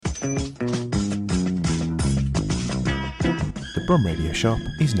The Brum Radio shop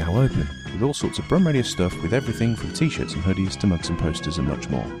is now open, with all sorts of Brum Radio stuff with everything from t-shirts and hoodies to mugs and posters and much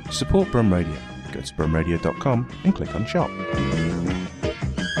more. To support Brum Radio, go to brumradio.com and click on shop.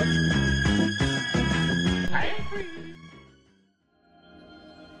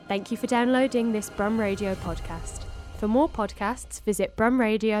 Thank you for downloading this Brum Radio podcast. For more podcasts, visit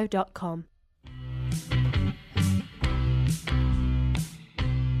brumradio.com.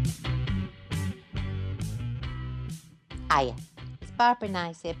 Hiya, it's Barbara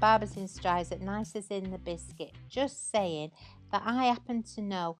Nice here. Barbara's in Strides at Nice as in the Biscuit. Just saying that I happen to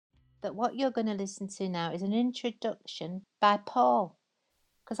know that what you're going to listen to now is an introduction by Paul.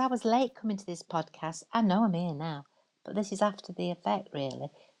 Because I was late coming to this podcast. I know I'm here now, but this is after the effect, really.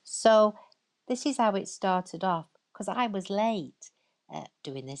 So this is how it started off, because I was late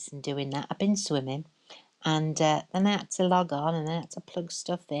doing this and doing that. I've been swimming, and then I had to log on, and then I had to plug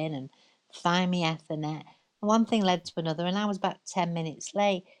stuff in and find me Ethernet. And one thing led to another, and I was about 10 minutes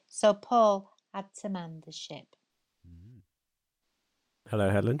late. So Paul had to man the ship.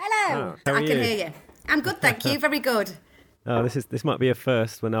 Hello, Helen. Hello. How are I can you? hear you. I'm good, thank you. Very good. Oh, this might be a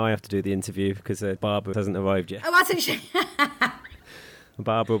first when I have to do the interview because Barbara hasn't arrived yet. Oh, hasn't she?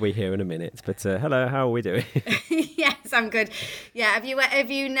 Barbara will be here in a minute. But hello, how are we doing? Yes, I'm good. Yeah, have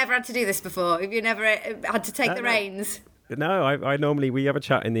you never had to do this before? Have you never had to take the reins? No, I normally, we have a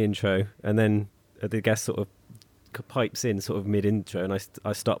chat in the intro and then the guest sort of pipes in sort of mid-intro and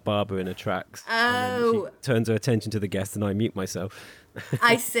I stop Barbara in her tracks. Oh. And then she turns her attention to the guest and I mute myself.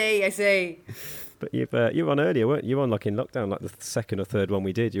 I see. But you were on earlier, weren't you? You were on like in lockdown, like the second or third one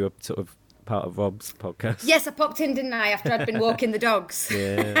we did. You were sort of part of Rob's podcast. Yes, I popped in, didn't I, after I'd been walking the dogs.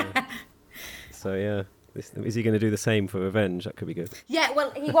 Yeah. So, yeah. Is he going to do the same for Revenge? That could be good. Yeah,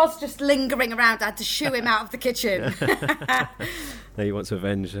 well, he was just lingering around. I had to shoo him out of the kitchen. Now he wants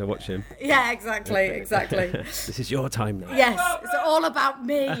revenge. Watch him. Yeah, exactly. This is your time now. Yes, it's all about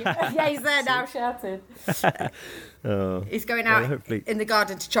me. Yeah, he's there now shouting. Oh. He's going out in the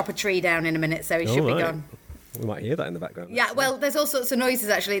garden to chop a tree down in a minute, so he should be gone. We might hear that in the background. Yeah, well, there's all sorts of noises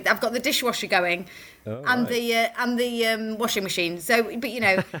actually. I've got the dishwasher going, the washing machine. So, but you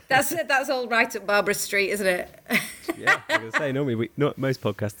know, that's all right up Barbara Street, isn't it? Yeah, I was going to say normally most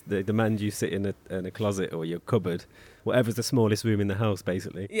podcasts they demand you sit in a closet or your cupboard, whatever's the smallest room in the house,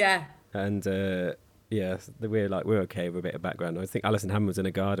 basically. Yeah. And yeah, we're okay with a bit of background. I think Alison Hammond's in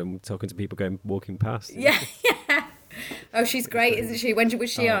a garden talking to people walking past. Yeah. Oh, she's great, isn't she? When was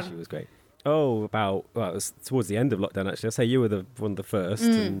she on? She was great. Oh, it was towards the end of lockdown, actually. I'll say you were one of the first,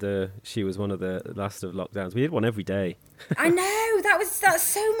 and she was one of the last of lockdowns. We did one every day. I know, that's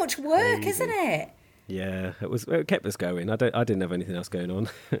so much work, isn't it? Yeah, it kept us going. I didn't have anything else going on.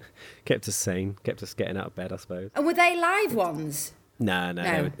 Kept us sane, kept us getting out of bed, I suppose. And were they live ones?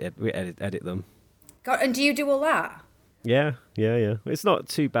 No. We edit them. God, and do you do all that? Yeah. It's not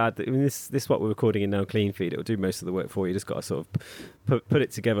too bad. I mean, this what we're recording in now, Clean Feed. It'll do most of the work for you. You just got to sort of put it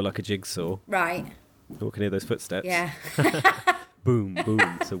together like a jigsaw. Right. You can hear those footsteps. Yeah. Boom.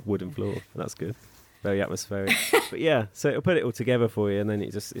 It's a wooden floor. That's good. Very atmospheric. But yeah, so it'll put it all together for you, and then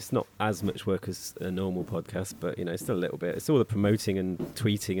it's not as much work as a normal podcast, but you know, it's still a little bit. It's all the promoting and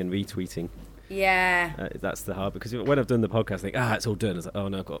tweeting and retweeting. Yeah. That's the hard, because when I've done the podcast, I think, it's all done. It's like, oh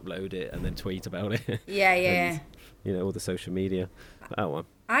no, I've got to upload it and then tweet about it. Yeah. And, you know, all the social media. But that one.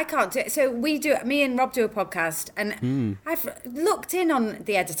 I can't do it. So me and Rob do a podcast, and I've looked in on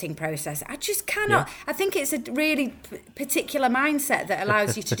the editing process. I just cannot. Yeah. I think it's a really particular mindset that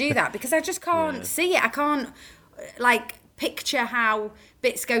allows you to do that, because I just can't see it. I can't, picture how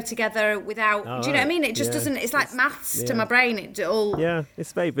bits go together without. Do you know what I mean? It just doesn't. It's like maths to my brain. It all. Yeah,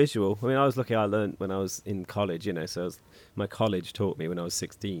 it's very visual. I mean, I was lucky. I learned when I was in college. You know, so my college taught me when I was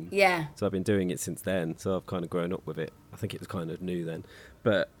 16. Yeah. So I've been doing it since then. So I've kind of grown up with it. I think it was kind of new then,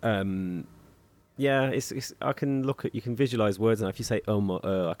 but yeah, it's I can look at, you can visualize words, and if you say or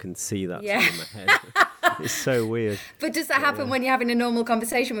I can see that in my head. It's so weird. But does that happen when you're having a normal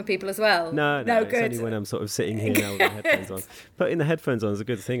conversation with people as well? No, good. It's only when I'm sort of sitting here now with the headphones on. Putting the headphones on is a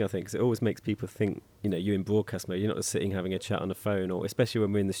good thing, I think, because it always makes people think, you know, you're in broadcast mode. You're not just sitting having a chat on the phone, or especially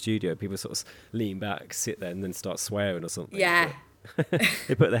when we're in the studio, people sort of lean back, sit there, and then start swearing or something. Yeah.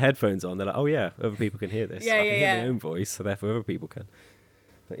 They put the headphones on, they're like, oh yeah, other people can hear this. Yeah, I can hear my own voice, so therefore other people can.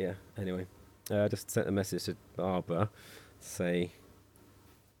 But yeah, anyway. I just sent a message to Barbara to say,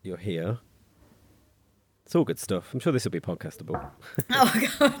 you're here. It's all good stuff. I'm sure this will be podcastable. Oh,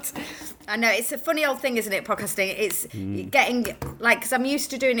 God. I know. It's a funny old thing, isn't it, podcasting? It's getting, because I'm used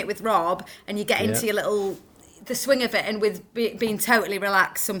to doing it with Rob, and you get into your little the swing of it, and with being totally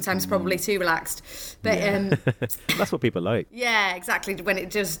relaxed, sometimes probably too relaxed. But that's what people like. Yeah, exactly. When it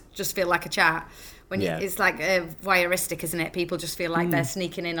just feel like a chat. When it's like voyeuristic, isn't it? People just feel like they're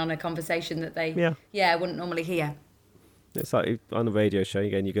sneaking in on a conversation that they wouldn't normally hear. It's like on a radio show,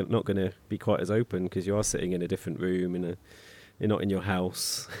 again, you're not going to be quite as open because you are sitting in a different room, you're not in your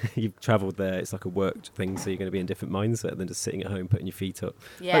house. You've travelled there. It's like a work thing, so you're going to be in a different mindset than just sitting at home, putting your feet up.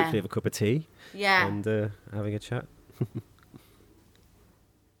 Yeah. Hopefully have a cup of tea. Yeah. And having a chat.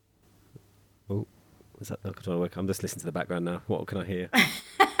 Oh, is that not going to work? I'm just listening to the background now. What can I hear?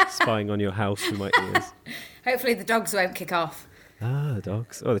 Spying on your house with my ears. Hopefully the dogs won't kick off. Ah, the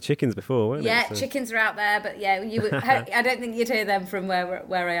dogs. Oh, the chickens before, weren't Yeah, it? So... chickens are out there, but I don't think you'd hear them from where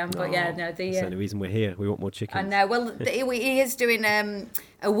I am. But that's the only reason we're here. We want more chickens. I know. Well, he is doing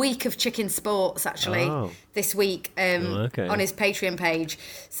a week of chicken sports actually this week on his Patreon page.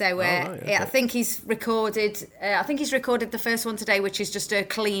 So I think he's recorded. I think he's recorded the first one today, which is just a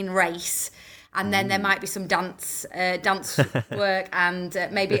clean race. And then there might be some dance work and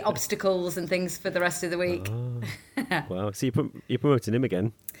maybe obstacles and things for the rest of the week. Oh. Wow! So you're promoting him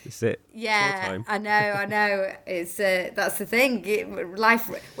again. That's it. Yeah, I know. It's that's the thing. Life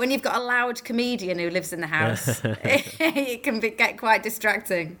when you've got a loud comedian who lives in the house, it can get quite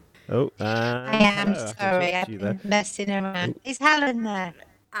distracting. Oh, I am sorry. I've been messing around. Is Helen there?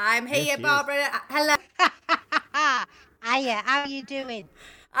 I'm here, Barbara. Hello. Hiya. How are you doing?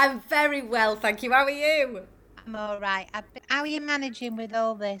 I'm very well, thank you. How are you? I'm all right. How are you managing with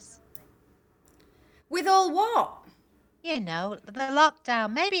all this? With all what? You know, the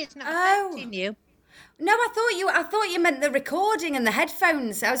lockdown. Maybe it's not affecting you. No, I thought you meant the recording and the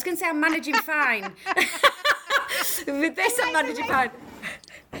headphones. I was going to say I'm managing fine. With this, I'm managing fine.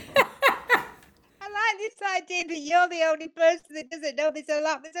 I like this idea that you're the only person that doesn't know there's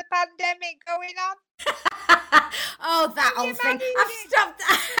a pandemic going on. Oh, that old thing.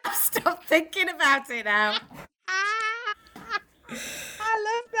 I've stopped thinking about it now. I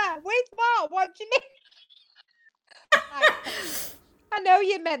love that. With what? What do you mean? I know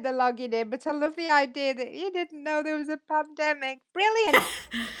you meant the logging in, but I love the idea that you didn't know there was a pandemic. Brilliant.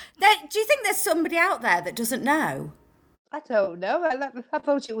 Do you think there's somebody out there that doesn't know? I don't know. I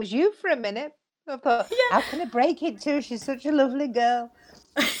thought it was you for a minute. I thought, how can I break it to her? She's such a lovely girl.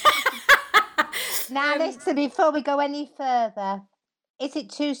 Now, listen, before we go any further, is it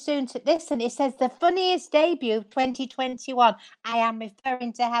too soon to listen? It says the funniest debut of 2021. I am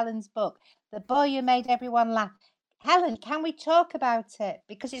referring to Helen's book, The Boy Who Made Everyone Laugh. Helen, can we talk about it?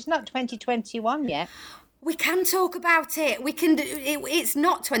 Because it's not 2021 yet. We can talk about it. We can. It's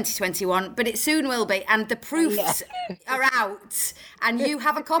not 2021, but it soon will be. And the proofs are out. And you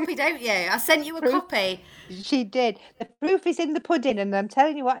have a copy, don't you? I sent you a copy. She did. The proof is in the pudding, and I'm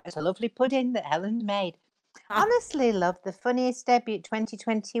telling you what, it's a lovely pudding that Helen made. Honestly, love, the funniest debut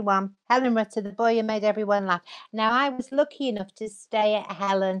 2021. Helen Rutter, The Boy Who Made Everyone Laugh. Now, I was lucky enough to stay at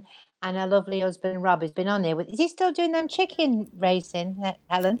Helen and her lovely husband Rob has been on here. Is he still doing them chicken racing,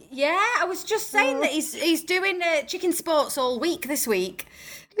 Helen? Yeah, I was just saying that he's doing chicken sports all week this week.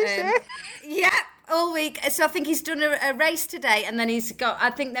 Yeah, all week. So I think he's done a race today, and then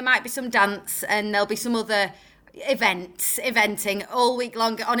I think there might be some dance, and there'll be some other eventing all week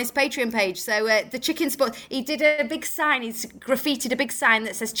long on his Patreon page. So the chicken sports, he did a big sign, he's graffitied a big sign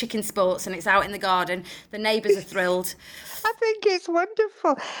that says chicken sports, and it's out in the garden. The neighbours are thrilled. I think it's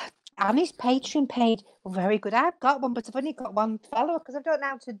wonderful. On his Patreon page, very good. I've got one, but I've only got one follower because I don't know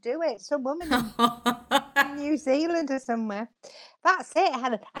how to do it. Some woman in New Zealand or somewhere. That's it,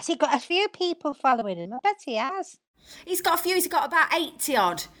 Helen. Has he got a few people following him? I bet he has. He's got a few. He's got about 80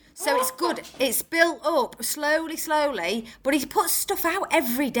 odd. So it's good. It's built up slowly, but he puts stuff out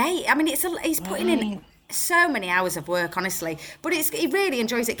every day. I mean, he's putting in so many hours of work, honestly. But he really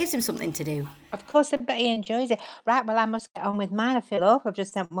enjoys it. It gives him something to do. Of course, I bet he enjoys it. Right, well, I must get on with mine. I feel awful. I've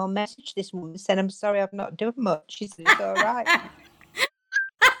just sent one message this woman saying, I'm sorry I've not done much. She said, it's all right.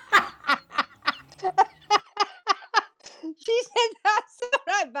 She said, that's all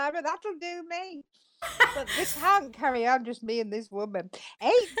right, Barbara. That'll do me. But this can't carry on, just me and this woman.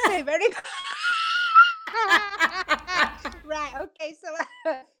 80, very good. Right, okay, so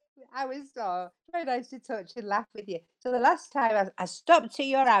I was very nice to touch and laugh with you. So the last time I stopped at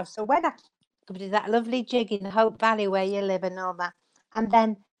your house, so when I did that lovely jig in the Hope Valley where you live and all that, and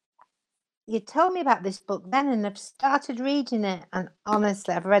then you told me about this book then, and I've started reading it, and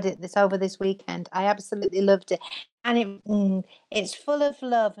honestly, I've read it over this weekend. I absolutely loved it, and it's full of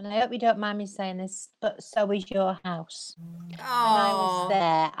love, and I hope you don't mind me saying this, but so is your house. Oh. When I was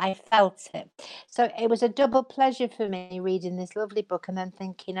there, I felt it. So it was a double pleasure for me reading this lovely book and then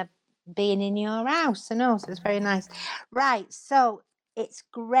thinking of being in your house and all. So it's very nice. Right. So it's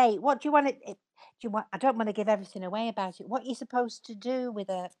great. What do you want to? Do you want? I don't want to give everything away about it. What are you supposed to do with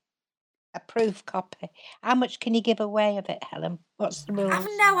a proof copy? How much can you give away of it, Helen? What's the rules? I've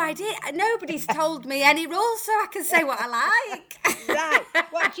no idea. Nobody's told me any rules, so I can say what I like. Right.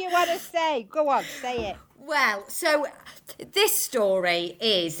 What do you want to say? Go on, say it. Well, so this story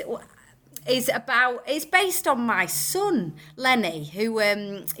is based on my son Lenny, who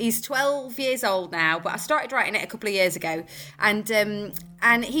he's 12 years old now, but I started writing it a couple of years ago,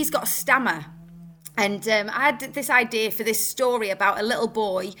 and he's got a stammer. And I had this idea for this story about a little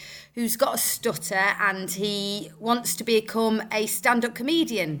boy who's got a stutter and he wants to become a stand-up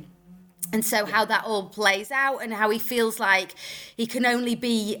comedian. And so how that all plays out and how he feels like he can only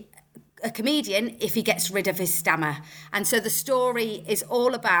be a comedian if he gets rid of his stammer. And so the story is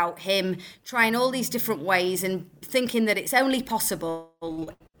all about him trying all these different ways and thinking that it's only possible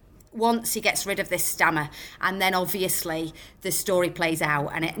once he gets rid of this stammer. And then obviously the story plays out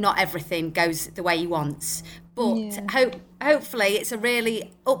and not everything goes the way he wants. But hopefully it's a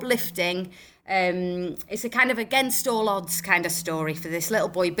really uplifting, it's a kind of against all odds kind of story for this little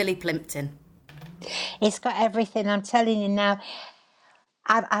boy, Billy Plimpton. It's got everything, I'm telling you now.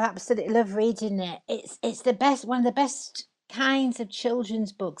 I absolutely love reading it. It's the best, one of the best kinds of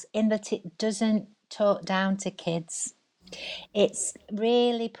children's books in that it doesn't talk down to kids. It's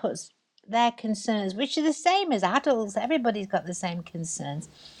really puts their concerns, which are the same as adults, everybody's got the same concerns,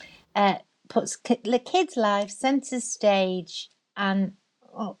 puts the kids' lives centre stage, and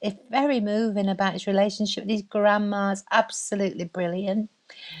it's very moving about his relationship with his grandma's absolutely brilliant.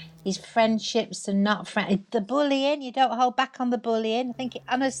 His friendships are not the bullying, you don't hold back on the bullying. I think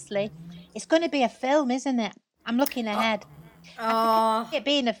honestly, it's going to be a film, isn't it? I'm looking ahead. I think it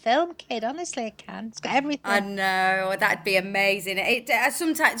being a film, kid. Honestly, it can. It's got everything. I know, that'd be amazing.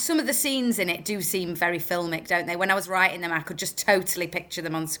 Sometimes some of the scenes in it do seem very filmic, don't they? When I was writing them, I could just totally picture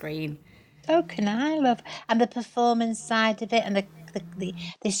them on screen. So can I, love, and the performance side of it, and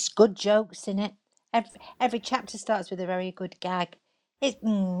there's good jokes in it. Every chapter starts with a very good gag.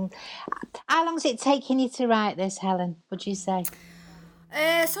 How long's it taking you to write this, Helen? Would you say?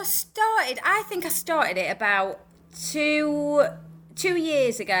 So I think I started it about two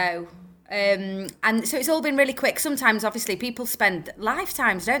years ago. And so it's all been really quick. Sometimes, obviously, people spend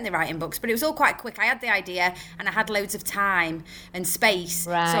lifetimes, don't they, writing books? But it was all quite quick. I had the idea and I had loads of time and space.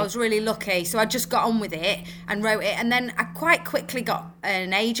 Right. So I was really lucky. So I just got on with it and wrote it. And then I quite quickly got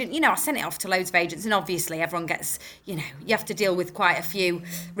an agent. I sent it off to loads of agents. And obviously, everyone gets, you have to deal with quite a few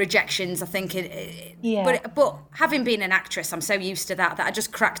rejections, I think. Yeah. But having been an actress, I'm so used to that I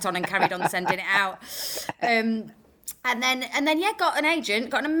just cracked on and carried on sending it out. And then got an agent,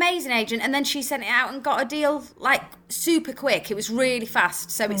 got an amazing agent, and then she sent it out and got a deal like super quick. It was really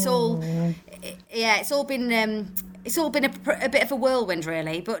fast. So it's all been a bit of a whirlwind,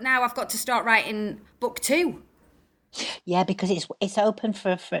 really. But now I've got to start writing book 2. Yeah, because it's open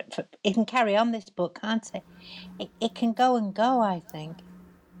for it can carry on, this book, can't it? It can go and go, I think.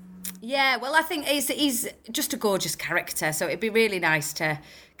 Yeah, well, I think he's just a gorgeous character, so it'd be really nice to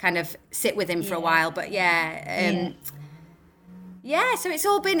kind of sit with him for a while. But so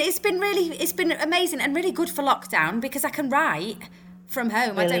it's been amazing and really good for lockdown because I can write from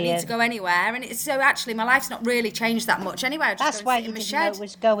home. Brilliant. I don't need to go anywhere, and so actually my life's not really changed that much anyway. I just That's why you didn't know what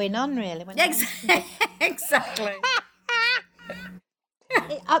was going on, really. Exactly.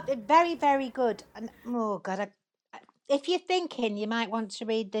 Very, very good. And oh God, if you're thinking you might want to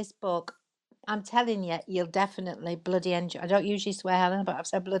read this book, I'm telling you, you'll definitely bloody enjoy. I don't usually swear, Helen, but I've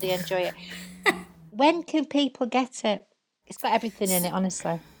said bloody enjoy it. When can people get it? It's got everything in it,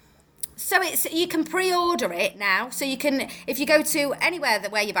 honestly. So you can pre-order it now. So you can, if you go to anywhere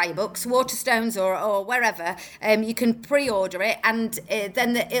where you buy your books, Waterstones or wherever, you can pre-order it, and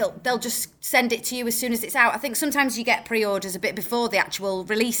then they'll just send it to you as soon as it's out. I think sometimes you get pre-orders a bit before the actual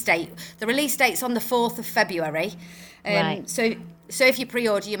release date. The release date's on the 4th of February. Right. So if you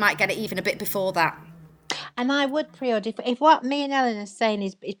pre-order, you might get it even a bit before that. And I would pre-order if what me and Helen are saying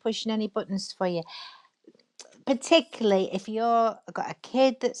is pushing any buttons for you. Particularly if you've got a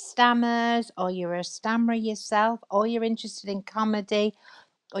kid that stammers, or you're a stammerer yourself, or you're interested in comedy,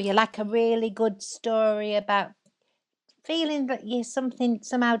 or you like a really good story about feeling that you're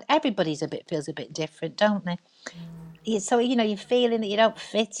somehow everybody's feels a bit different, don't they? So you're feeling that you don't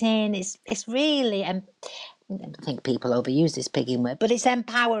fit in. It's really, I think people overuse this pigging word, but it's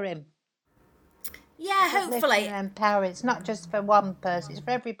empowering. Yeah, Uplifting hopefully. and empowering. It's not just for one person, it's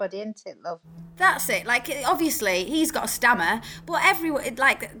for everybody, isn't it, love? That's it. Like, obviously, he's got a stammer, but everyone,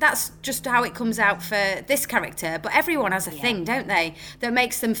 like, that's just how it comes out for this character. But everyone has a thing, don't they? That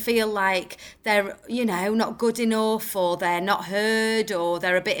makes them feel like they're, not good enough, or they're not heard, or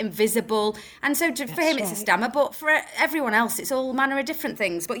they're a bit invisible. And so for him, it's a stammer, but for everyone else, it's all manner of different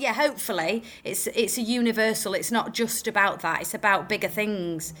things. But yeah, hopefully, it's a universal. It's not just about that. It's about bigger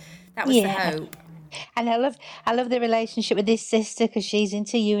things. That was the hope. And I love the relationship with his sister, because she's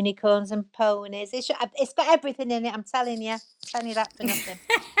into unicorns and ponies. It's got everything in it. I'm telling you that for nothing.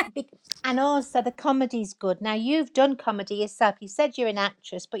 And also the comedy's good. Now, you've done comedy yourself. You said you're an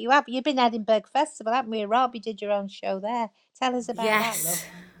actress, but you've been Edinburgh Festival, haven't we, Rob? You did your own show there. Tell us about that, love.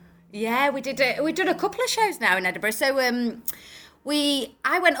 Yeah, we've done a couple of shows now in Edinburgh. So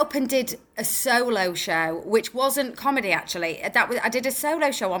I went up and did a solo show, which wasn't comedy actually. I did a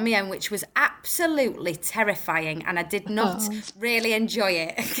solo show on my own, which was absolutely terrifying, and I did not really enjoy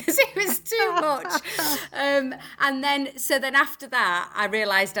it because it was too much. And then after that, I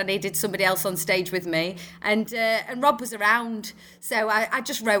realised I needed somebody else on stage with me, and Rob was around, so I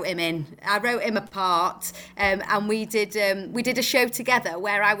just wrote him in. I wrote him a part, and we did a show together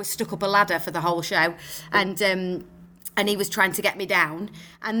where I was stuck up a ladder for the whole show, and he was trying to get me down,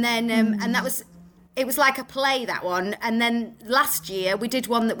 and then and it was like a play, that one. And then last year we did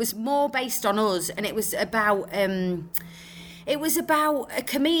one that was more based on us, and it was about a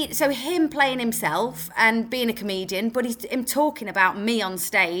comedian, so him playing himself and being a comedian, but him talking about me on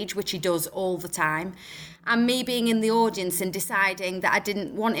stage, which he does all the time, and me being in the audience and deciding that I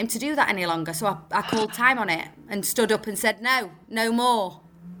didn't want him to do that any longer. So I called time on it and stood up and said, no more.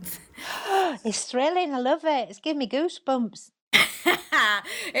 It's thrilling. I love it. It's giving me goosebumps.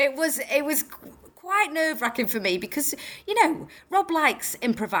 It was quite nerve-wracking for me because, Rob likes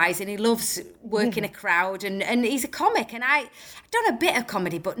improvising. He loves working a crowd, and he's a comic, and I've done a bit of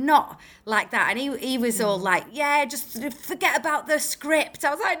comedy, but not like that. And he was all like, yeah, just forget about the script. I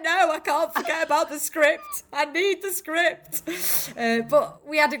was like, no, I can't forget about the script. I need the script. But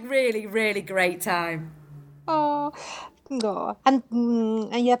we had a really, really great time. Oh. Oh, and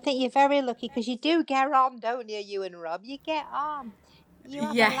I think you're very lucky, because you do get on, don't you and Rob? You get on. You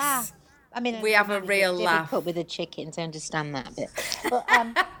have a laugh. I mean, we have a real laugh. Difficult with the chickens, I understand that bit. But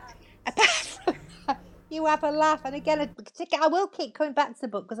apart from that, you have a laugh. And again, I will keep coming back to the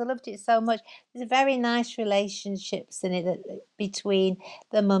book because I loved it so much. There's very nice relationships in it between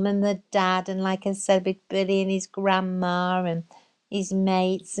the mum and the dad, and like I said, with Billy and his grandma and his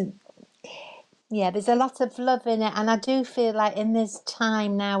mates, and yeah, there's a lot of love in it, and I do feel like in this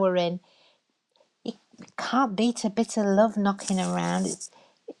time now we're in, you can't beat a bit of love knocking around.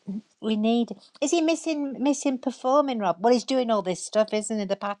 We need. Is he missing performing, Rob? Well, he's doing all this stuff, isn't he?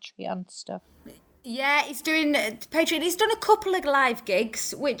 The Patreon stuff. Yeah, he's doing Patreon. He's done a couple of live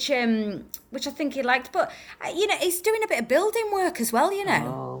gigs, which I think he liked. But he's doing a bit of building work as well.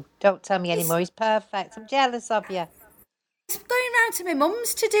 Oh, don't tell me anymore. He's perfect. I'm jealous of you. Going round to my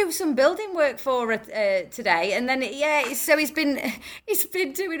mum's to do some building work for her today, and then so he's been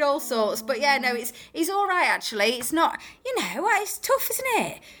doing all sorts. But he's all right actually. It's not, it's tough, isn't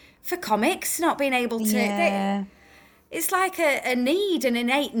it, for comics not being able to. Yeah. It's like an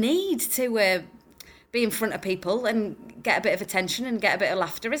innate need to be in front of people and get a bit of attention and get a bit of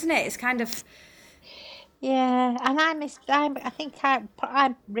laughter, isn't it? It's kind of. Yeah, and I think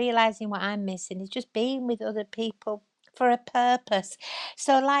I'm realising what I'm missing is just being with other people for a purpose.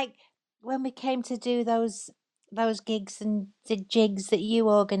 So like when we came to do those gigs and the jigs that you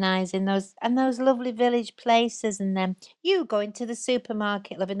organise in those lovely village places, and then you going to the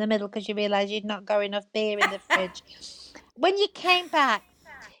supermarket, love, in the middle because you realised you'd not got enough beer in the fridge. When you came back,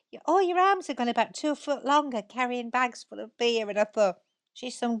 your arms had gone about 2 foot longer carrying bags full of beer, and I thought,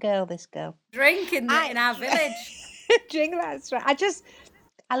 she's some girl, this girl. Drink in our village. Drink, that's right.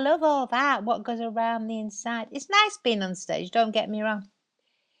 I love all that, what goes around the inside. It's nice being on stage, don't get me wrong.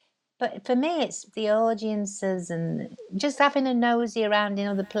 But for me, it's the audiences and just having a nosy around in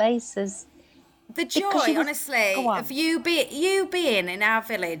other places. The joy, honestly, of you being in our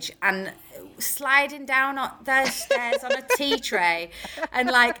village and sliding down those stairs on a tea tray and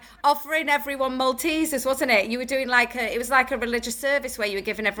like offering everyone Maltesers, wasn't it? You were doing it was like a religious service where you were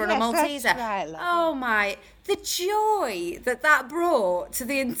giving everyone a Malteser. That's right, oh my, the joy that brought to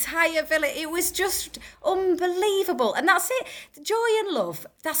the entire village, it was just unbelievable. And that's it, the joy and love,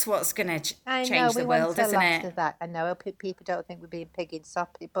 that's what's going to change the world, isn't it? Of that. I know people don't think we're being pig and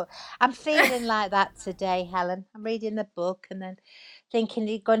soppy, but I'm feeling like that today, Helen. I'm reading the book and then thinking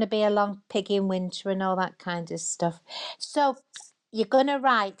it's going to be a long pig in winter and all that kind of stuff. So you're going to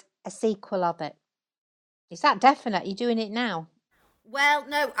write a sequel of it. Is that definite? You're doing it now? Well,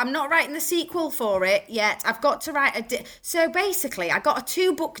 no, I'm not writing the sequel for it yet. I've got to write so basically, I got a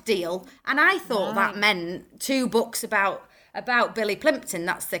 2-book deal, and I thought that meant 2 books about Billy Plimpton.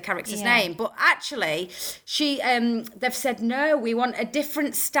 That's the character's name. But actually, they've said no. We want a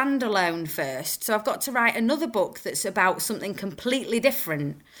different standalone first. So I've got to write another book that's about something completely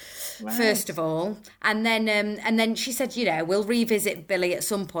different. Right. First of all, and then she said, we'll revisit Billy at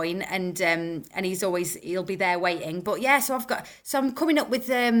some point, and he'll be there waiting. But yeah, so I'm coming up with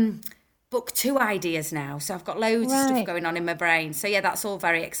book 2 ideas now. So I've got loads of stuff going on in my brain. So yeah, that's all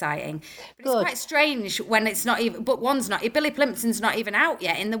very exciting. But it's quite strange when it's not even, book 1's not, Billy Plimpton's not even out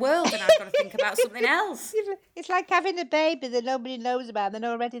yet in the world, and I've got to think about something else. It's like having a baby that nobody knows about, and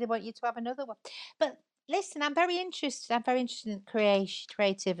then already they want you to have another one. But listen, I'm very interested in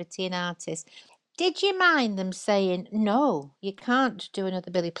creativity and artists. Did you mind them saying, no, you can't do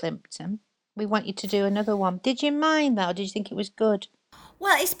another Billy Plimpton? We want you to do another one. Did you mind that, or did you think it was good?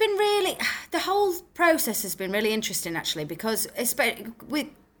 Well, it's been the whole process has been really interesting, actually, because with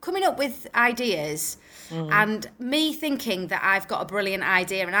coming up with ideas and me thinking that I've got a brilliant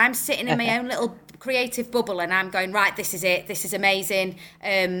idea, and I'm sitting in my own little creative bubble, and I'm going, right, this is it, this is amazing,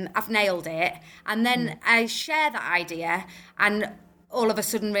 I've nailed it. And then I share that idea and all of a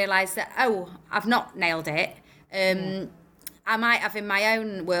sudden realise that, I've not nailed it. I might have in my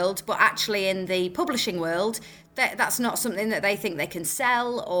own world, but actually in the publishing world, that's not something that they think they can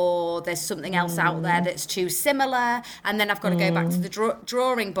sell, or there's something else out there that's too similar, and then I've got to go back to the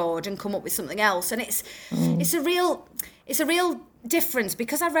drawing board and come up with something else. And it's a real difference,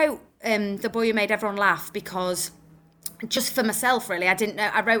 because I wrote The Boy Who Made Everyone Laugh because just for myself, really. I didn't know.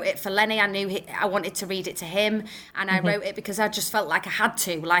 I wrote it for Lenny. I knew I wanted to read it to him, and I wrote it because I just felt like I had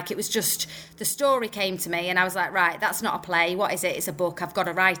to. Like, it was just, the story came to me, and I was like, right, that's not a play. What is it? It's a book. I've got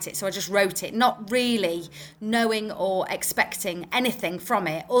to write it. So I just wrote it, not really knowing or expecting anything from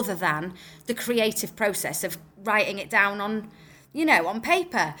it other than the creative process of writing it down on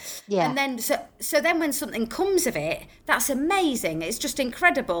paper. Yeah. And then so then when something comes of it, that's amazing. It's just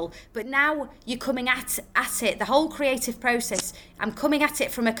incredible. But now you're coming at it, the whole creative process, I'm coming at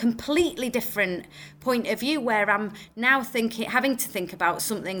it from a completely different point of view, where I'm now having to think about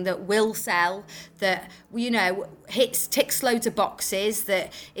something that will sell, that ticks loads of boxes,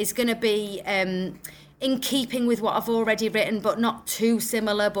 that is going to be in keeping with what I've already written, but not too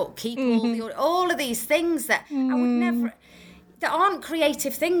similar, but keep all of these things that I would never. That aren't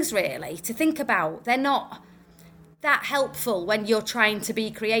creative things, really, to think about. They're not that helpful when you're trying to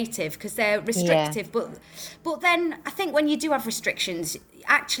be creative, because they're restrictive. Yeah. But then I think when you do have restrictions,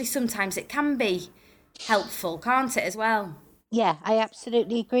 actually sometimes it can be helpful, can't it, as well? Yeah, I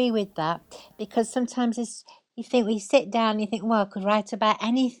absolutely agree with that, because sometimes you think, we sit down and you think, well, I could write about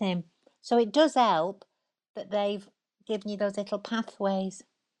anything. So it does help that they've given you those little pathways.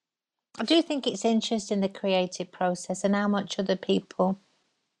 I do think it's interesting, the creative process, and how much other people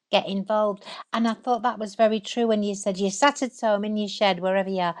get involved. And I thought that was very true when you said you sat at home in your shed, wherever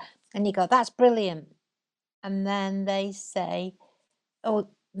you are, and you go, that's brilliant. And then they say, oh,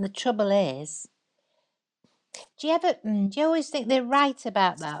 the trouble is, do you always think they're right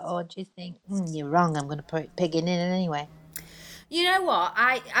about that? Or do you think, you're wrong, I'm going to put pigging in anyway? You know what?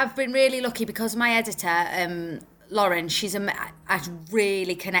 I've been really lucky, because my editor, Lauren, I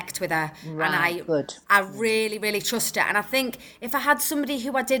really connect with her, right, and I really, really trust her. And I think if I had somebody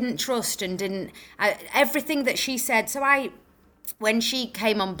who I didn't trust and everything that she said, when she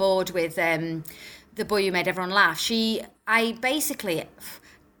came on board with The Boy Who Made Everyone Laugh, I basically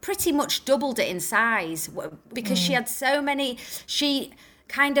pretty much doubled it in size, because she had so many. She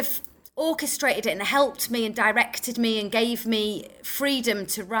kind of orchestrated it and helped me and directed me and gave me freedom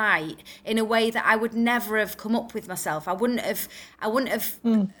to write in a way that I would never have come up with myself. I wouldn't have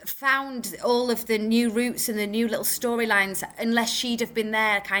found all of the new routes and the new little storylines unless she'd have been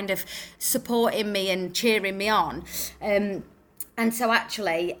there, kind of supporting me and cheering me on. And so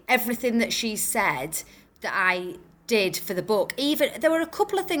actually everything that she said that I did for the book, even there were a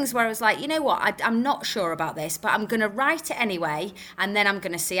couple of things where I was like, you know what, I'm not sure about this, but I'm going to write it anyway, and then I'm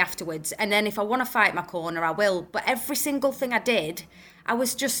going to see afterwards, and then if I want to fight my corner, I will. But every single thing I did, I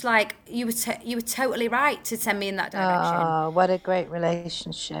was just like, you were totally right to send me in that direction. Oh, what a great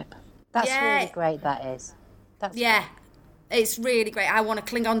relationship. That's really great, that is. It's really great. I want to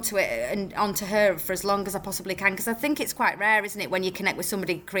cling on to it and onto her for as long as I possibly can, because I think it's quite rare, isn't it, when you connect with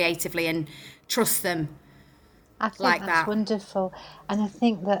somebody creatively and trust them. I think that's wonderful. And I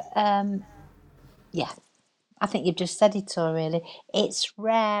think that, I think you've just said it all, really. It's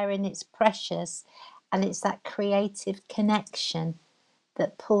rare and it's precious, and it's that creative connection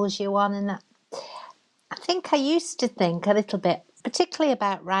that pulls you on. And that, think I used to think a little bit, particularly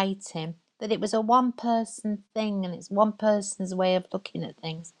about writing, that it was a one-person thing and it's one person's way of looking at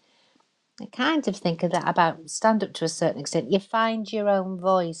things. I kind of think of that about stand-up to a certain extent. You find your own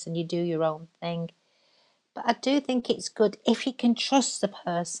voice and you do your own thing. But I do think it's good if you can trust the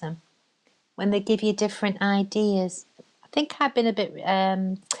person when they give you different ideas. I think I've been a bit,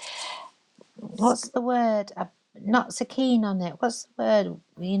 what's the word? I'm not so keen on it. What's the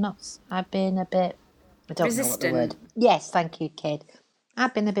word? I've been a bit, I don't know what the word. Yes, thank you, kid.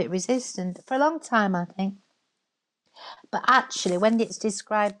 I've been a bit resistant for a long time, I think. But actually, when it's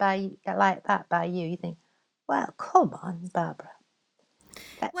described like that by you, you think, well, come on, Barbara.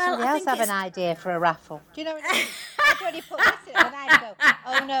 Let somebody else have an idea for a raffle. Do you know what I mean? I've already put this in, and I go,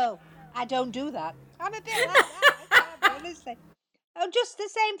 oh no, I don't do that. I'm a bit like that, honestly. Oh, just the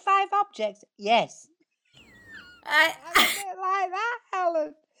same 5 objects? Yes. I'm a bit like that,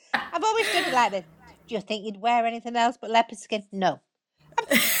 Helen. I've always done it like this. Do you think you'd wear anything else but leopard skin? No.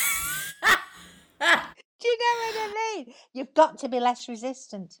 Do you know what I mean? You've got to be less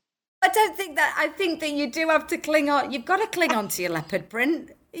resistant. I don't think that. I think that you do have to cling on. You've got to cling on to your leopard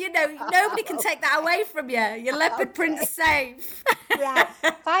print. You know, nobody can take that away from you. Your leopard print's safe. Right.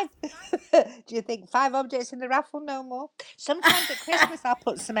 5. Do you think 5 objects in the raffle? No more. Sometimes at Christmas I'll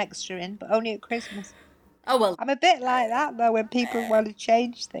put some extra in, but only at Christmas. Oh, well. I'm a bit like that, though, when people want to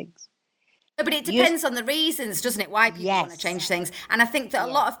change things. No, but it depends on the reasons, doesn't it, why people want to change things. And I think that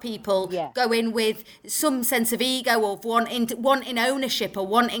a lot of people go in with some sense of ego or wanting ownership or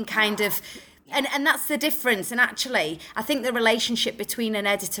wanting kind of... And that's the difference. And actually, I think the relationship between an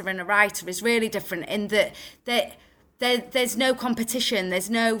editor and a writer is really different in that there's no competition,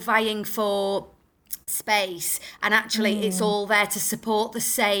 there's no vying for space. And actually, it's all there to support the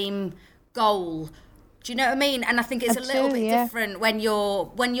same goal. Do you know what I mean? And I think it's a little bit different when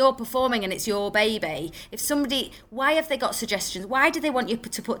you're performing and it's your baby. If somebody, why have they got suggestions? Why do they want you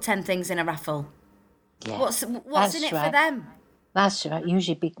to put 10 things in a raffle? Yeah, what's in it for them? That's right.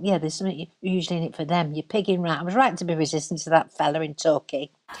 There's something usually in it for them. You're pigging right. I was right to be resistant to that fella in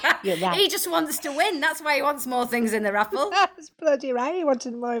Turkey. Right. He just wants to win. That's why he wants more things in the raffle. That's bloody right. He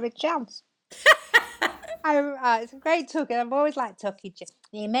wanted more of a chance. It's a great talking. I've always liked talking to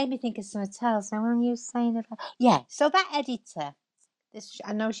you. It made me think of something else. Now, when you were saying about... Yeah, so that editor,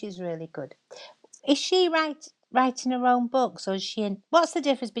 I know she's really good. Is she writing her own books, or is she in... What's the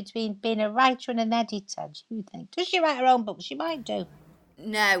difference between being a writer and an editor, do you think? Does she write her own books? She might do.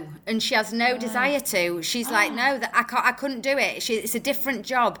 No, and she has no desire to. She's like, no, that I couldn't do it. It's a different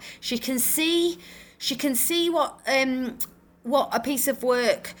job. She can see what a piece of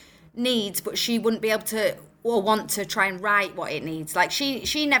work needs, but she wouldn't be able to or want to try and write what it needs. Like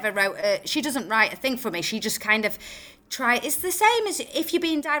she never wrote she doesn't write a thing for me. She just kind of it's the same as if you're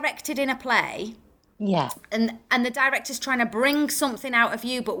being directed in a play. Yeah. And the director's trying to bring something out of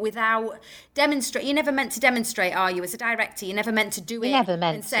you, but without demonstrate. You're never meant to demonstrate, are you? As a director, you're never meant to do it. You're never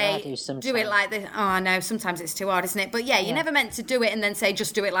meant and say, do it like this. Oh, no, sometimes it's too hard, isn't it? But you're never meant to do it and then say,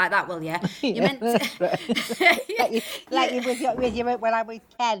 just do it like that, will you? You're meant to... like you when I was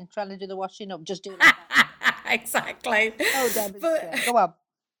 10, trying to do the washing up, just do it like that. Exactly. Oh, demonstrate. Go on.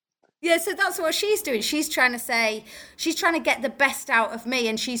 Yeah, so that's what she's doing. She's trying to get the best out of me,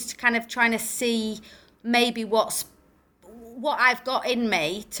 and she's kind of trying to see maybe what I've got in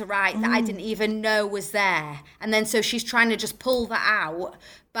me to write that I didn't even know was there. And then so she's trying to just pull that out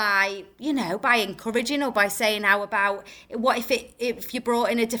by encouraging or by saying how about what if you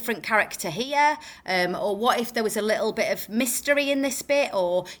brought in a different character here, or what if there was a little bit of mystery in this bit,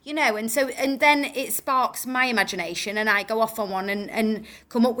 or and then it sparks my imagination and I go off on one and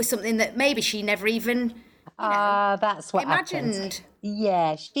come up with something that maybe she never even that's what imagined. Happened.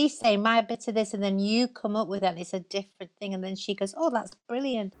 Yeah, she's saying my bit of this, and then you come up with it, and it's a different thing, and then she goes, "Oh, that's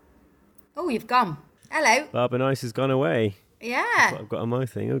brilliant." Oh, you've gone. Hello. Barbara Nice has gone away. Yeah. That's what I've got on my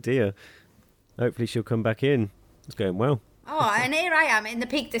thing. Oh dear. Hopefully she'll come back in. It's going well. Oh, and here I am in the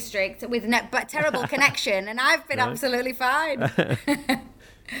Peak District with but terrible connection, and I've been absolutely fine.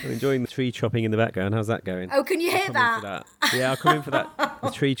 I'm enjoying the tree chopping in the background. How's that going? Oh, can you hear that? Yeah, I'll come in for that. The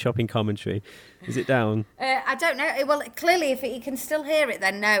tree chopping commentary. Is it down? I don't know. Well, clearly, if you can still hear it,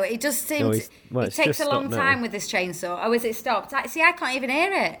 then no. It just seems it takes a long time with this chainsaw. Oh, is it stopped? See, I can't even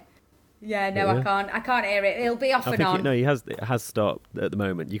hear it. Yeah, no, I can't. I can't hear it. It'll be off and on. It has stopped at the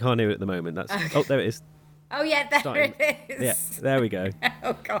moment. You can't hear it at the moment. That's okay. Oh, there it is. Oh yeah, there it is. Yeah, there we go.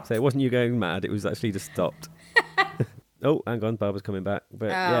 Oh god. So it wasn't you going mad. It was actually just stopped. Oh, hang on, Barbara's coming back. But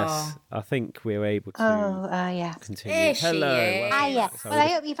yes, I think we're able to yeah. continue. Here she Hello. is. Ah, yeah. Sorry, Well, I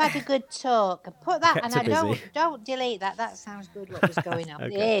hope you've had a good talk. Put that, Kept and her I busy. don't delete that. That sounds good. What was going on?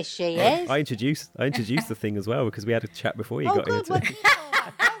 Okay. Here she Well, is. I introduced the thing as well because we had a chat before you got good. here. Well, keep all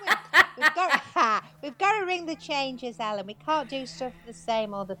that going. We've got to ring the changes, Helen. We can't do stuff the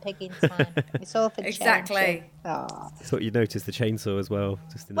same all the pigging time. It's all for Exactly. changing. Oh. I thought you noticed the chainsaw as well,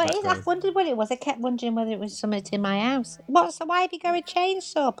 just in the Well, I background. wondered what it was. I kept wondering whether it was something in my house. So why have you got a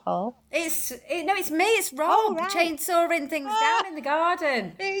chainsaw, Paul? It's me. It's Rob Oh, right. chainsawing things down in the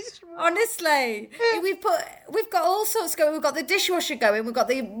garden. It's Honestly, we've got all sorts going. We've got the dishwasher going. We've got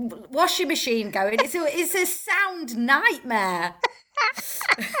the washing machine going. It's a sound nightmare.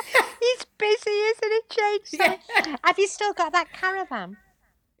 He's busy, isn't it, chainsaw? Have you still got that caravan?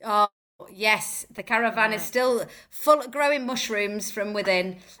 Oh, yes, the caravan is still full of growing mushrooms from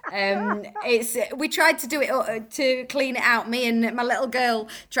within. We tried to do it to clean it out. Me and my little girl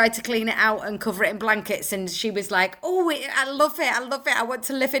tried to clean it out and cover it in blankets, and she was like, "Oh, I love it! I want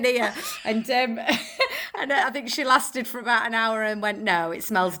to live in here." And and I think she lasted for about an hour and went, "No, it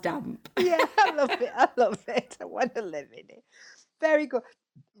smells damp." Yeah, I love it. I want to live in it. Very good.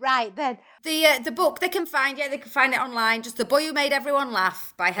 Right then, The book they can find it online. Just The Boy Who Made Everyone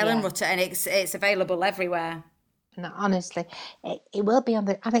Laugh by Helen Rutter, and it's available everywhere. no, honestly, it will be on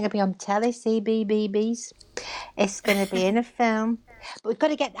I think it'll be on telly, CBBBs. It's going to be in a film, but we've got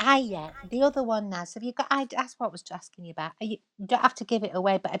to get the other one now. So have you got? That's what I was asking you about. You don't have to give it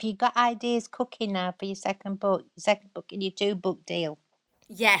away, but have you got ideas cooking now for your second book? Your second book in your 2-book deal.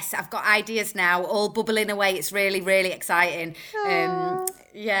 Yes, I've got ideas now, all bubbling away. It's really, really exciting.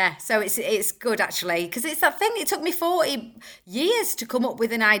 Yeah, so it's good actually, because it's that thing. It took me 40 years to come up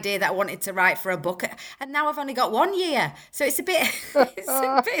with an idea that I wanted to write for a book, and now I've only got 1 year, so it's a bit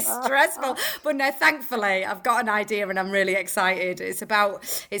stressful. But no, thankfully, I've got an idea, and I'm really excited. It's about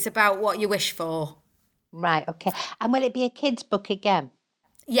what you wish for. Right. Okay. And will it be a kids' book again?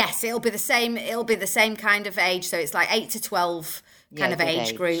 Yes, it'll be the same. It'll be the same kind of age, so it's like 8 to 12 kind of good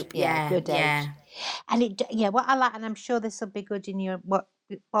age group. Yeah, good age. And what I like, and I'm sure this will be good in your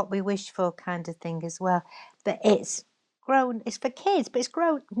what we wish for kind of thing as well. But it's for kids, but it's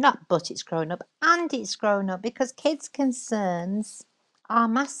grown it's grown up, and it's grown up because kids' concerns are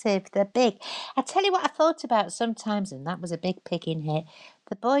massive. They're big. I tell you what I thought about sometimes, and that was a big picking hit.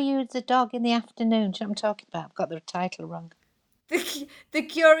 The Boy Who's the Dog in the Afternoon. Do you know what I'm talking about? I've got the title wrong. The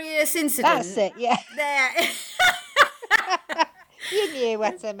Curious Incident. That's it. Yeah. There. You knew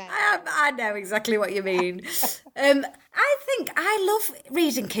what I meant. I know exactly what you mean. I think I love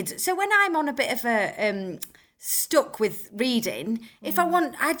reading kids. So when I'm on a bit of a stuck with reading,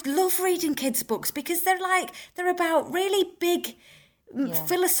 I'd love reading kids' books because they're about really big,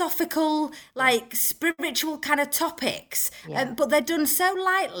 philosophical, like spiritual kind of topics, but they're done so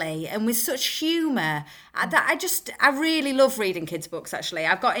lightly and with such humour that I really love reading kids' books. Actually,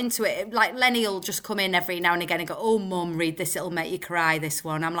 I've got into it. Like Lenny will just come in every now and again and go, "Oh, Mum, read this. It'll make you cry. This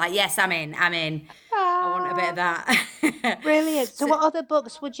one." I'm like, "Yes, I'm in. I want a bit of that." Brilliant. So what other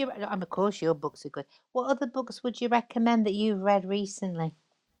books would you? And of course, your books are good. What other books would you recommend that you've read recently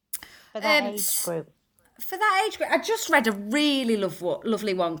for that age group? For that age group, I just read a really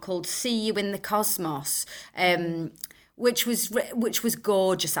lovely one called "See You in the Cosmos," which was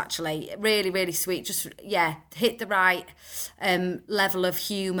gorgeous. Actually, really, really sweet. Just hit the right level of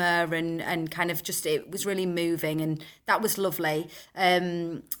humour and kind of just it was really moving, and that was lovely.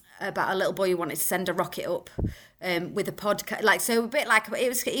 About a little boy who wanted to send a rocket up with a podcast, a bit like it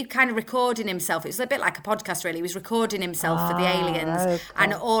was. He kind of recording himself. It was a bit like a podcast, really. He was recording himself for the aliens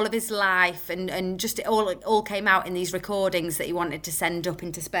and all of his life, and just it all came out in these recordings that he wanted to send up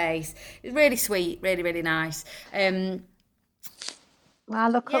into space. It was really sweet, really, really nice.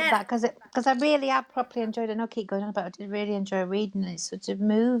 I'll look up that because I really have properly enjoyed it. I know I keep going on about it. I did really enjoy reading it. It sort of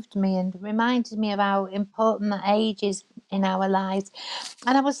moved me and reminded me of how important that age is in our lives.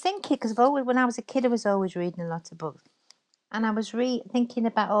 And I was thinking, because when I was a kid, I was always reading a lot of books. And I was thinking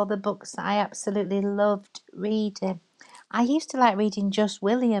about all the books that I absolutely loved reading. I used to like reading Just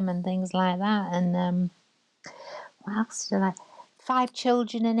William and things like that. And what else did I like? 5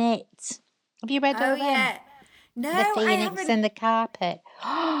 Children and It. Have you read all them? Yeah. No, The Phoenix I haven't. and the Carpet.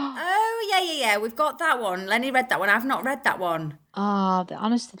 Oh, yeah. We've got that one. Lenny read that one. I've not read that one. Oh,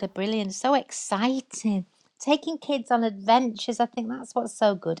 honestly, they're brilliant. So exciting. Taking kids on adventures, I think that's what's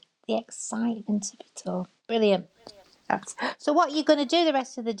so good. The excitement of it all. Brilliant. So what are you going to do the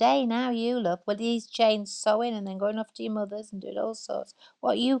rest of the day now, you love? With these chains sewing and then going off to your mother's and doing all sorts.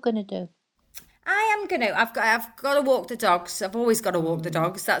 What are you going to do? I am going to. I've got to walk the dogs. I've always got to walk the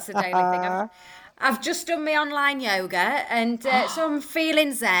dogs. That's a daily thing. I've just done my online yoga, and so I'm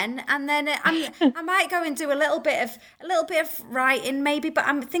feeling zen. And then I might go and do a little bit of writing, maybe. But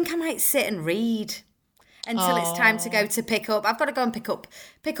I think I might sit and read until it's time to go to pick up. I've got to go and pick up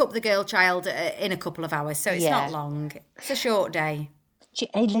the girl child in a couple of hours, so it's not long. It's a short day.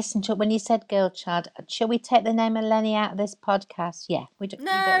 Hey, listen to it. When you said girl child, shall we take the name of Lenny out of this podcast? Yeah.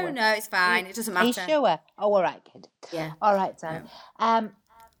 No, it's fine. It doesn't matter. Are you sure? Oh, all right, kid. Yeah. All right, darling.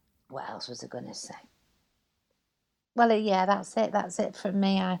 What else was I going to say? Well, yeah, that's it. That's it from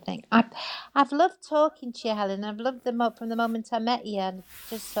me, I think. I've loved talking to you, Helen. I've loved them up from the moment I met you, and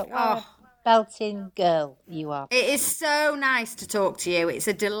just thought, what a belting girl you are. It is so nice to talk to you. It's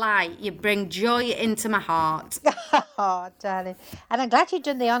a delight. You bring joy into my heart. Oh, darling. And I'm glad you've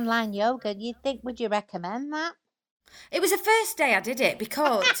done the online yoga. Would you recommend that? It was the first day I did it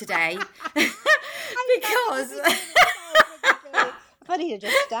because today. Funny you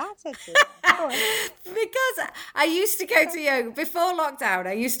just started today. Because I used to go to yoga before lockdown.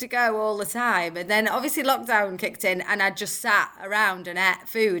 I used to go all the time, and then obviously lockdown kicked in, and I just sat around and ate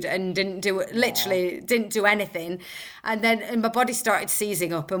food and didn't do anything. And then my body started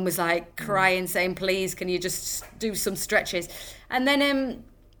seizing up and was like crying, saying, "Please, can you just do some stretches?" And then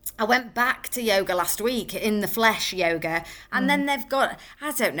I went back to yoga last week, in the flesh yoga, and then they've got,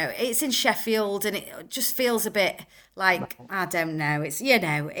 I don't know, it's in Sheffield, and it just feels a bit like, I don't know, it's,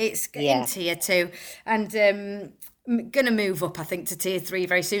 it's in tier 2, and I'm going to move up, I think, to tier 3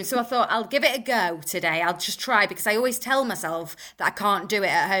 very soon. So I thought I'll give it a go today. I'll just try, because I always tell myself that I can't do it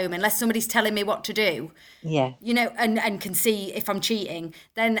at home unless somebody's telling me what to do. Yeah. And can see if I'm cheating.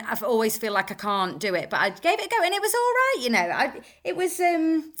 Then I always feel like I can't do it. But I gave it a go, and it was all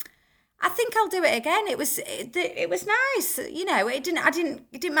right. I think I'll do it again. It was nice. It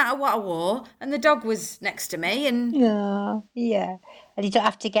didn't matter what I wore, and the dog was next to me, and yeah. And you don't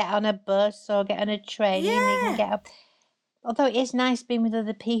have to get on a bus or get on a train. You can get up. Although it is nice being with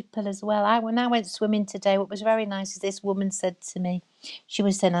other people as well. When I went swimming today, what was very nice is this woman said to me, she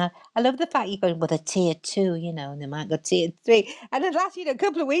was saying, I love the fact you're going with a tier 2, and they might go tier 3. And then a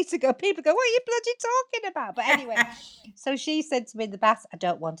couple of weeks ago, people go, what are you bloody talking about? But anyway, so she said to me in the bath, I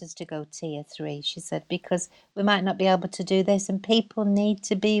don't want us to go tier 3. She said, because we might not be able to do this, and people need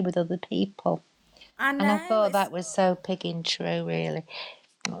to be with other people. I know. And I thought that was so pigging true, really.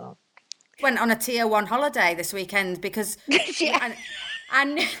 Oh. Went on a tier 1 holiday this weekend because I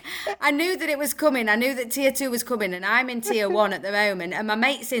knew that it was coming. I knew that tier 2 was coming, and I'm in tier 1 at the moment, and my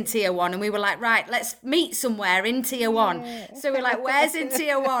mate's in tier 1, and we were like, right, let's meet somewhere in tier 1. Yeah. So we're like, where's in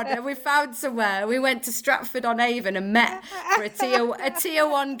tier 1? And we found somewhere. We went to Stratford-on-Avon and met for a tier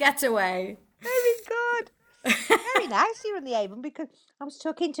 1 getaway. Very good. Very nice here on the Avon, because I was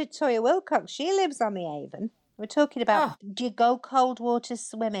talking to Toya Wilcox. She lives on the Avon. We're talking about, do you go cold water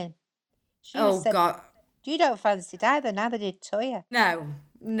swimming? God. You don't fancy it either, neither did Toya. No,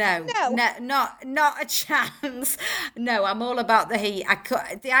 not a chance. No, I'm all about the heat.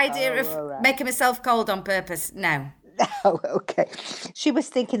 The idea of making myself cold on purpose, no. Oh, okay. She was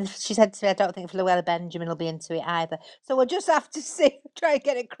thinking, she said to me, I don't think Fluella Benjamin will be into it either. So we'll just have to try and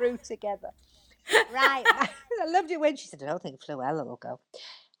get a crew together. Right. I loved it when she said, I don't think Fluella will go.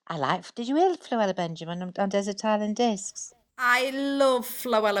 Did you hear Fluella Benjamin on Desert Island Discs? I love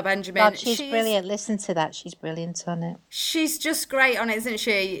Fluella Benjamin. God, she's brilliant. Listen to that. She's brilliant on it. She's just great on it, isn't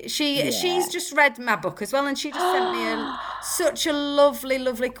she? She's just read my book as well, and she just sent me such a lovely,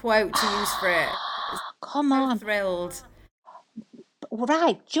 lovely quote to use for it. Come on. Thrilled.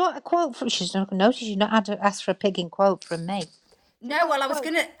 Right. Do you want a quote from... She's not noticed you've not had to ask for a pigging quote from me. No, well, I was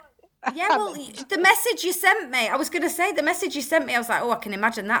going to... Yeah, well, the message you sent me, I was going to say, the message you sent me, I was like, I can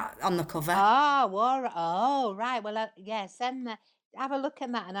imagine that on the cover. Right. Well, send that. Have a look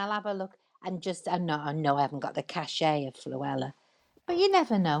at that, and I'll have a look. And just, I know I haven't got the cachet of Fluella, but you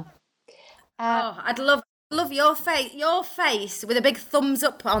never know. I'd love your face with a big thumbs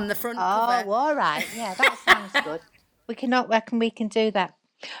up on the front cover. Oh, all right. Yeah, that sounds good. We can do that.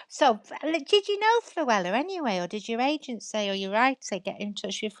 So, did you know Fluella anyway, or did your agent say, or your writer get in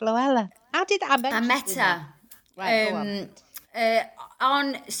touch with Fluella? How did that? I met her. Right, go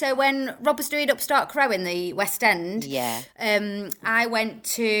on. So when Rob was doing Upstart Crow in the West End, I went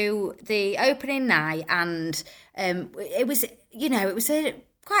to the opening night, and it was a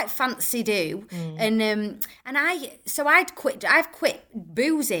quite fancy do, and I've quit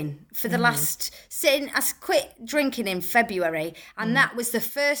boozing for the last I quit drinking in February, and that was the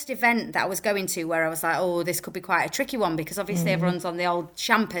first event that I was going to where I was like, oh, this could be quite a tricky one, because obviously everyone's on the old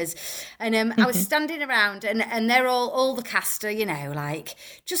champers, and I was standing around, and they're all the cast are, like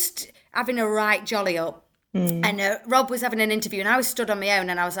just having a right jolly up. And Rob was having an interview and I was stood on my own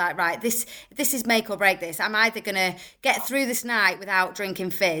and I was like, right, this is make or break this. I'm either going to get through this night without drinking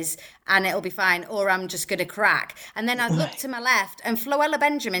fizz and it'll be fine, or I'm just going to crack. And then I looked to my left and Floella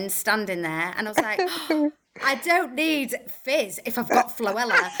Benjamin's standing there and I was like, I don't need fizz if I've got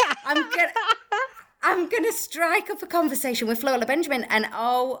Floella. I'm going to strike up a conversation with Floella Benjamin. And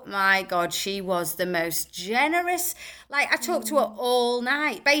oh my God, she was the most generous. Like, I talked to her all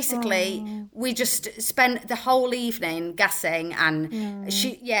night. Basically, we just spent the whole evening gassing. And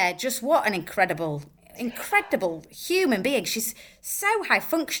just what an incredible human being. She's so high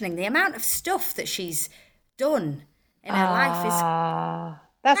functioning. The amount of stuff that she's done in her life is...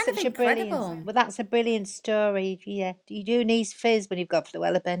 That's kind such of a brilliant. Well, that's a brilliant story. Yeah, you do need fizz when you've got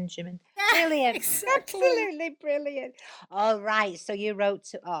Floella Benjamin. Brilliant, exactly. Absolutely brilliant. All right, so you wrote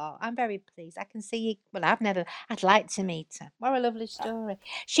to. Oh, I'm very pleased. I can see you. Well, I'd like to meet her. What a lovely story.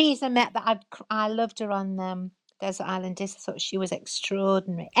 She's a met that I loved her on Desert Island Disc. I thought she was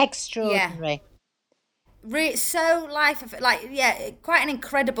extraordinary. Extraordinary. So quite an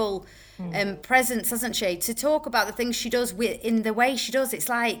incredible presence, hasn't she? To talk about the things she does in the way she does, it's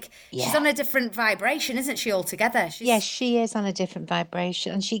like she's on a different vibration, isn't she? Altogether, yes, she is on a different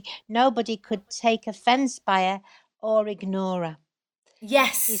vibration, and nobody could take offence by her or ignore her.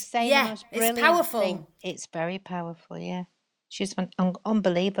 Yes, She's saying the most brilliant it's powerful. thing. It's very powerful. Yeah. She's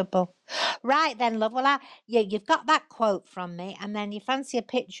unbelievable. Right then, love. Well, you've got that quote from me, and then you fancy a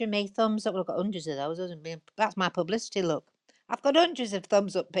picture of me, thumbs up. Well, I've got hundreds of those, hasn't me? That's my publicity look. I've got hundreds of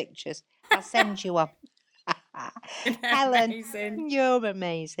thumbs up pictures. I'll send you one. Helen, Amazing. you're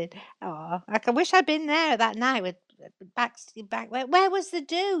amazing. Oh, I wish I'd been there that night with back. Where was the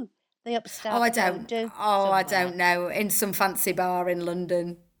do? The upstairs. I don't know. In some fancy bar in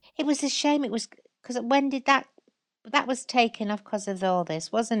London. It was a shame. It was because when did that? That was taken off because of all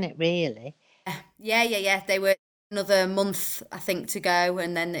this, wasn't it? Really? Yeah. They were another month, I think, to go,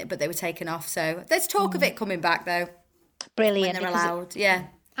 and then but they were taken off. So there's talk of it coming back, though. Brilliant. When they're allowed,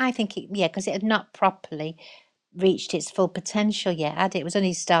 I think because it had not properly reached its full potential yet, had it? It was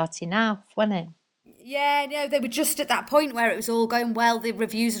only starting off, wasn't it? Yeah, no, they were just at that point where it was all going well. The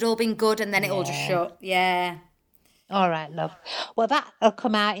reviews had all been good, and then it all just shut. Yeah. All right, love. Well, that'll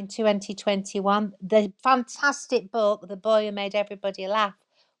come out in 2021. The fantastic book, The Boy Who Made Everybody Laugh,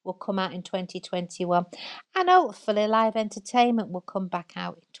 will come out in 2021. And hopefully live entertainment will come back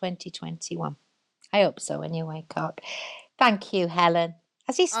out in 2021. I hope so anyway, Cock. Thank you, Helen.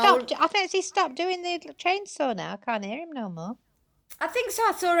 Has he stopped? I think has he stopped doing the chainsaw now? I can't hear him no more. I think so.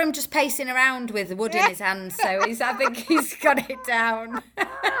 I saw him just pacing around with wood in his hands, so I think he's got it down.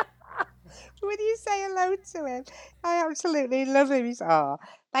 Will you say hello to him? I absolutely love him.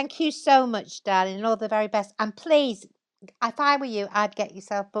 Thank you so much, darling, and all the very best. And please, if I were you, I'd get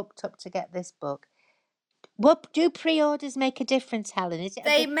yourself booked up to get this book. What do pre-orders make a difference, Helen? Is it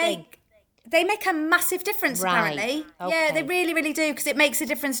They make a massive difference, apparently. Okay. Yeah, they really, really do, because it makes a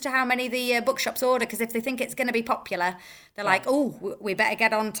difference to how many the bookshops order, because if they think it's going to be popular, they're like, oh, we better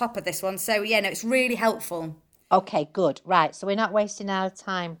get on top of this one. So, it's really helpful. Okay, good. Right, so we're not wasting our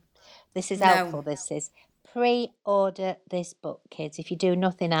time. This is helpful, this is. Pre-order this book, kids, if you do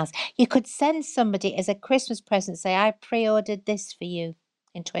nothing else. You could send somebody as a Christmas present, say, I pre-ordered this for you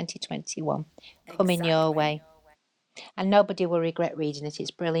in 2021. Coming your way. And nobody will regret reading it.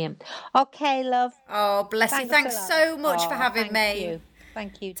 It's brilliant. Okay, love. Oh, bless you. Thanks so much for having me.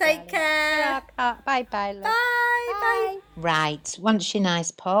 Thank you. Take care. Bye-bye, love. Bye. Right. Wasn't she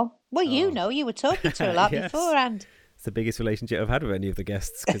nice, Paul? Well, you were talking to her a lot beforehand. It's the biggest relationship I've had with any of the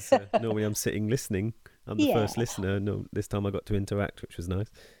guests, because normally I'm sitting listening. I'm the first listener. No, this time I got to interact, which was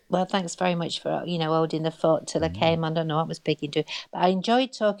nice. Well, thanks very much for, holding the fort till I came. I don't know what I was speaking to, but I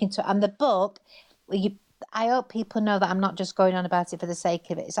enjoyed talking to her. And the book, I hope people know that I'm not just going on about it for the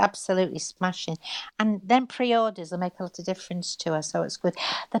sake of it. It's absolutely smashing. And then pre-orders will make a lot of difference to her, so it's good.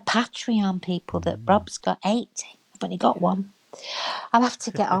 The Patreon people that Rob's got 80. I've only got one. I'll have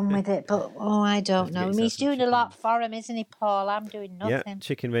to get on with it, but I don't know. I mean, he's doing a lot for him, isn't he, Paul? I'm doing nothing. Yeah,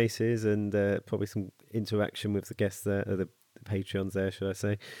 chicken races and probably some interaction with the guests there, or the Patreons there, should I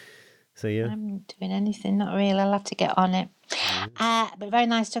say. So, yeah. I'm not doing anything, not really. I'll have to get on it. But very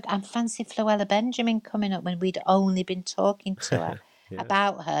nice talk. And fancy Floella Benjamin coming up when we'd only been talking to her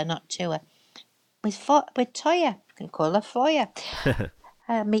about her, not to her. With Toya. You can call her Foya.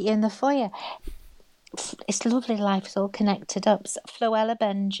 Meet you in the foyer. It's lovely life. It's all connected up. So Floella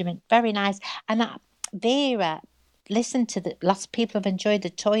Benjamin, very nice. And that Vera, listened to lots of people have enjoyed the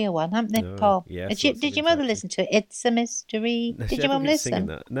Toya one, haven't they, Paul? Yes, Did your mother listen to it? It's a mystery. No, Did she your mum hasn't been singing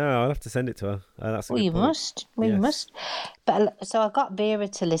listen? that. No, I'll have to send it to her. That's a Well, good you point. must. Well, you Yes. must. But so I got Vera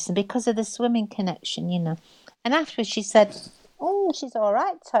to listen because of the swimming connection, you know. And afterwards she said, "Oh, she's all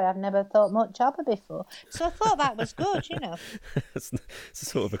right, Toy. I've never thought much of her before." So I thought that was good, you know. It's a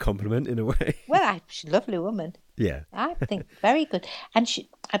sort of a compliment in a way. Well, she's a lovely woman. Yeah. I think very good. And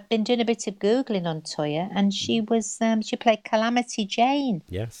I've been doing a bit of Googling on Toya, and she played Calamity Jane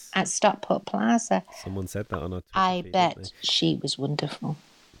Yes. at Stockport Plaza. Someone said that on our Twitter I feed, bet didn't she was wonderful.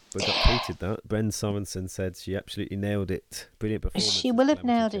 they? We got tweeted that. Bren Sorensen said she absolutely nailed it. Brilliant performance. She will have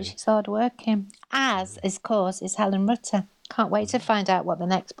nailed it. She's hard working. As, of course, is Helen Rutter. Can't wait to find out what the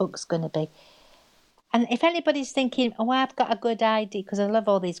next book's going to be. And if anybody's thinking, oh, I've got a good idea, because I love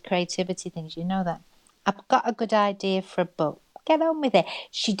all these creativity things, you know that. I've got a good idea for a book. Get on with it.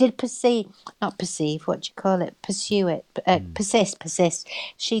 She did persist.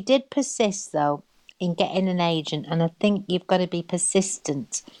 She did persist, though, in getting an agent. And I think you've got to be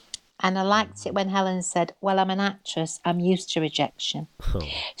persistent. And I liked it when Helen said, well, I'm an actress. I'm used to rejection. Oh.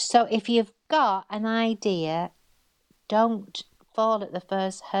 So if you've got an idea, don't fall at the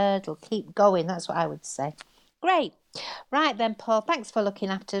first hurdle. Keep going. That's what I would say. Great. Right then, Paul. Thanks for looking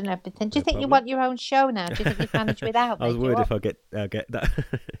after and everything. Do you think you want your own show now? Do you think you'd manage without me? I was worried if I get that.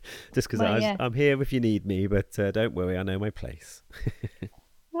 Just because I'm here if you need me, but don't worry, I know my place.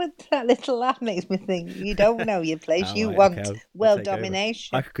 Well, that little laugh makes me think you don't know your place. Oh, you right, want okay, I'll world take over.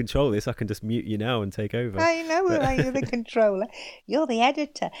 domination. I can control this. I can just mute you now and take over. I know, you're the controller. You're the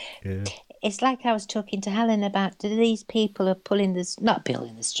editor. Yeah. It's like I was talking to Helen about, do these people are not pulling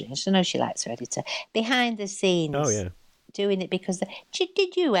the strings, I know she likes her editor, behind the scenes. Oh, yeah. Doing it because,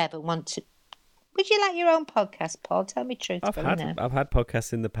 did you ever want to, would you like your own podcast, Paul? Tell me truthfully now. I've had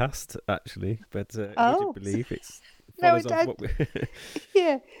podcasts in the past, actually, but would you believe it's... No,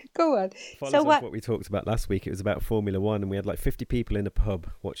 yeah, go on. Follows off what we talked about last week. It was about Formula One, and we had like 50 people in a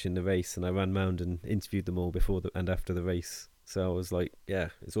pub watching the race, and I ran round and interviewed them all before and after the race. So I was like, yeah,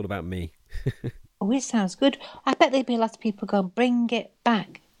 it's all about me. Oh, it sounds good. I bet there'd be a lot of people going, bring it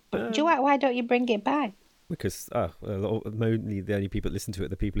back. Why don't you bring it back? Because mainly the only people that listen to it are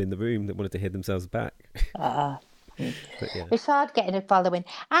the people in the room that wanted to hear themselves back. But, yeah. It's hard getting a following.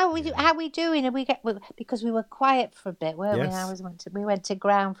 How are we doing? Because we were quiet for a bit, weren't we? We went to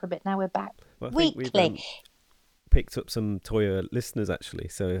ground for a bit. Now we're back weekly. We've picked up some Toya listeners actually,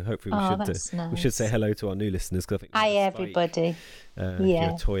 so hopefully we should say hello to our new listeners. Cause I think hi everybody. If you're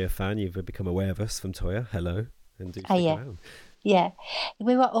a Toya fan, you've become aware of us from Toya. Hello, and do stick around. Yeah,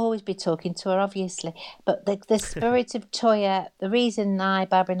 we will always be talking to her, obviously. But the spirit of Toya, the reason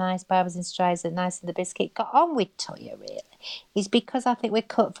Barbara Barbers and Strides and Nice and the Biscuit got on with Toya, really, is because I think we're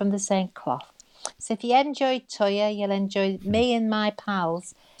cut from the same cloth. So if you enjoy Toya, you'll enjoy me and my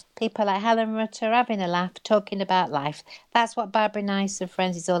pals, people like Helen Rutter having a laugh, talking about life. That's what Barbara Nice and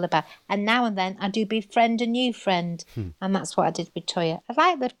Friends is all about. And now and then I do befriend a new friend. And that's what I did with Toya. I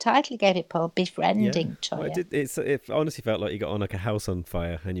like the title you gave it, Paul, Befriending Toya. Well, it honestly felt like you got on like a house on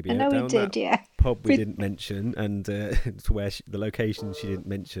fire, and you'd be down that pub we didn't mention, and to where the location she didn't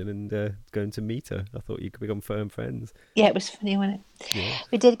mention, and going to meet her. I thought you could become firm friends. Yeah, it was funny, wasn't it? Yeah.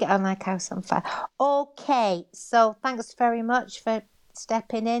 We did get on like a house on fire. Okay, so thanks very much for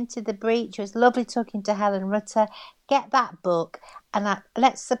stepping into the breach. It was lovely talking to Helen Rutter. Get that book, and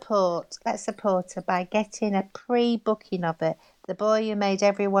let's support her by getting a pre-booking of it. The Boy Who Made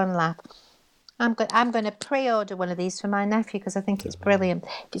Everyone Laugh. I'm going to pre-order one of these for my nephew because I think it's brilliant.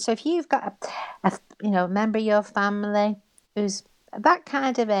 So if you've got a member of your family who's that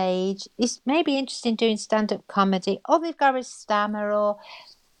kind of age, is maybe interested in doing stand-up comedy, or they've got a stammer, or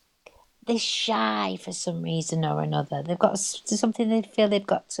they're shy for some reason or another. They've got something they feel they've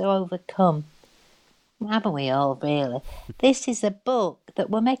got to overcome. Haven't we all, really? This is a book that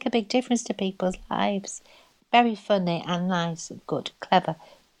will make a big difference to people's lives. Very funny and nice and good, clever,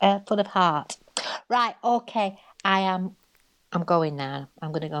 full of heart. Right, okay, I'm going now.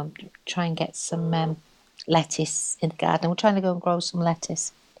 I'm going to go and try and get some lettuce in the garden. We're trying to go and grow some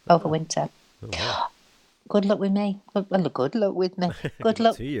lettuce over winter. Oh, wow. Good luck with me. Good luck with me. Good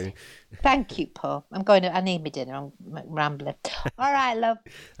luck to you. Thank you, Paul. I need my dinner. I'm rambling. All right, love.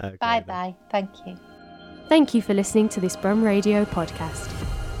 Okay, bye. Thank you. Thank you for listening to this Brum Radio podcast.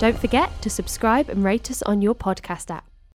 Don't forget to subscribe and rate us on your podcast app.